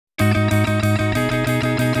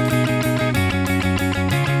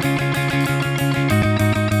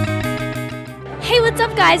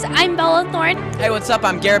up, guys? I'm Bella Thorne. Hey, what's up?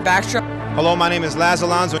 I'm Garrett Backstrom. Hello, my name is Laz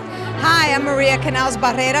Alonso. Hi, I'm Maria Canals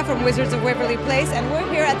Barrera from Wizards of Waverly Place, and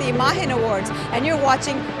we're here at the Imagen Awards, and you're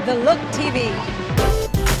watching The Look TV.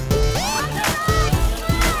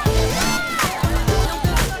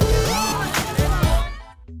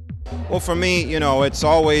 Well, for me, you know, it's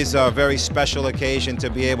always a very special occasion to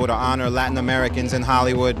be able to honor Latin Americans in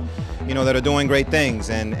Hollywood, you know, that are doing great things.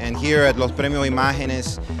 And here at Los Premios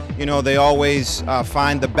Imágenes, you know, they always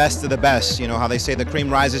find the best of the best. You know, how they say the cream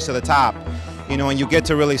rises to the top. You know, and you get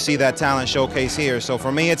to really see that talent showcase here. So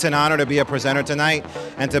for me, it's an honor to be a presenter tonight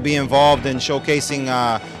and to be involved in showcasing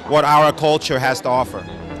what our culture has to offer.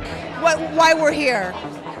 Why we're here,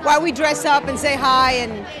 why we dress up and say hi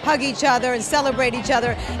and hug each other and celebrate each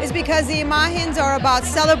other is because the Imagens are about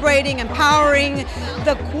celebrating, empowering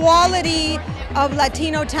the quality of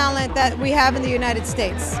Latino talent that we have in the United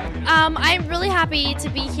States. I'm really happy to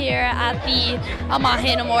be here at the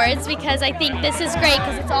Imagen Awards because I think this is great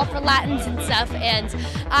because it's all for Latins and stuff, and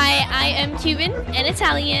I am Cuban and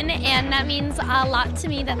Italian, and that means a lot to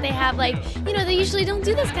me that they have, like, you know, they usually don't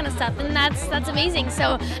do this kind of stuff, and that's amazing.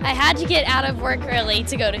 So I had to get out of work early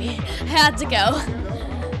to go to I had to go.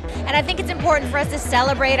 And I think it's important for us to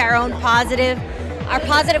celebrate our own positive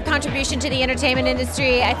contribution to the entertainment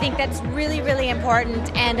industry. I think that's really, really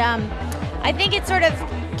important, and I think it sort of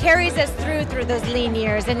carries us through those lean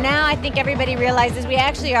years. And now I think everybody realizes we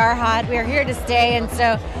actually are hot. We are here to stay, and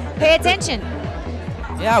so pay attention.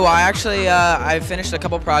 Yeah, well, I finished a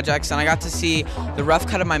couple projects, and I got to see the rough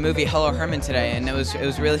cut of my movie Hello Herman today, and it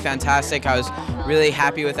was really fantastic. I was really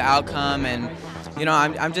happy with the outcome, and you know,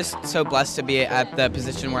 I'm just so blessed to be at the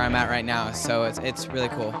position where I'm at right now. So it's really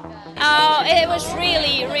cool. Oh, it was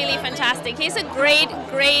really, really fantastic. He's a great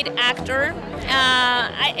actor.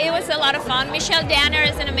 It was a lot of fun. Michelle Danner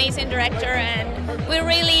is an amazing director, and we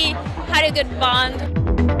really had a good bond.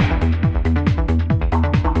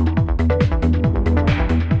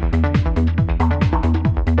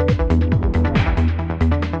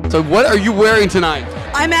 So what are you wearing tonight?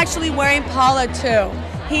 I'm actually wearing Paula too.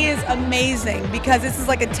 He is amazing because this is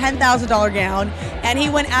like a $10,000 gown, and he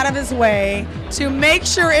went out of his way to make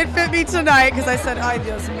sure it fit me tonight because I said, ay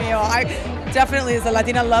Dios mío, I definitely as a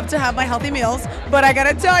Latina love to have my healthy meals, but I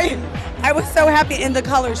gotta tell you, I was so happy, and the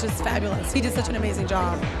color's just fabulous. He did such an amazing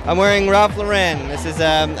job. I'm wearing Ralph Lauren. This is,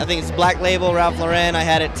 I think it's Black Label Ralph Lauren. I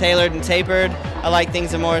had it tailored and tapered. I like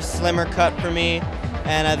things a more slimmer cut for me,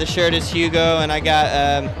 and the shirt is Hugo, and I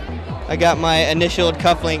got my initialed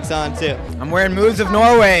cufflinks on too. I'm wearing Moods of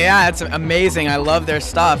Norway. Yeah, it's amazing. I love their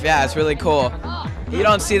stuff. Yeah, it's really cool. You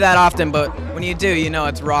don't see that often, but when you do, you know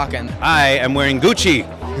it's rocking. I am wearing Gucci.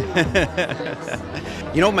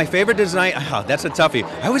 You know, my favorite design, that's a toughie.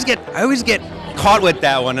 I always get caught with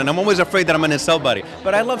that one, and I'm always afraid that I'm gonna sell buddy.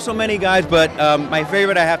 But I love so many guys, but my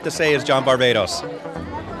favorite I have to say is John Barbados.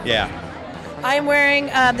 Yeah. I'm wearing,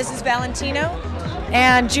 this is Valentino,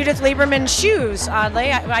 and Judith Lieberman shoes,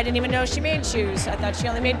 oddly. I didn't even know she made shoes. I thought she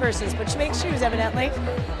only made purses, but she makes shoes, evidently.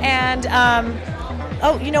 And,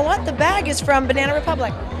 oh, you know what? The bag is from Banana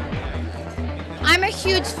Republic. I'm a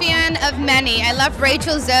huge fan of many. I love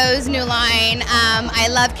Rachel Zoe's new line. I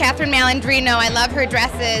love Catherine Malandrino. I love her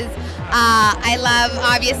dresses. I love,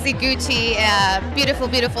 obviously, Gucci. Beautiful,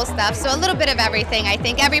 beautiful stuff. So a little bit of everything, I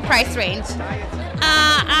think. Every price range.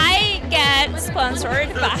 I get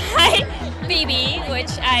sponsored by BB,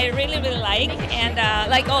 which I really, really like, and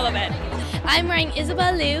like all of it. I'm wearing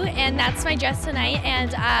Isabel Lou, and that's my dress tonight,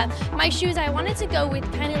 and my shoes, I wanted to go with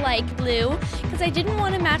kind of like blue because I didn't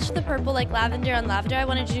want to match the purple like lavender on lavender. I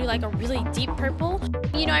wanted to do like a really deep purple.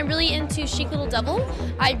 You know, I'm really into Chic Little Devil.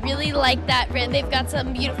 I really like that. They've got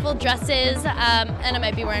some beautiful dresses, and I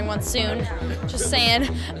might be wearing one soon, just saying.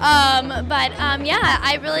 Yeah,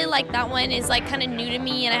 I really like that one. It's like kind of new to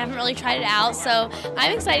me, and I haven't really tried it out, so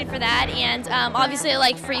I'm excited for that. And obviously I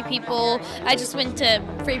like Free People. I just went to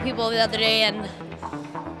Free People the other day and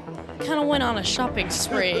kind of went on a shopping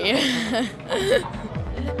spree.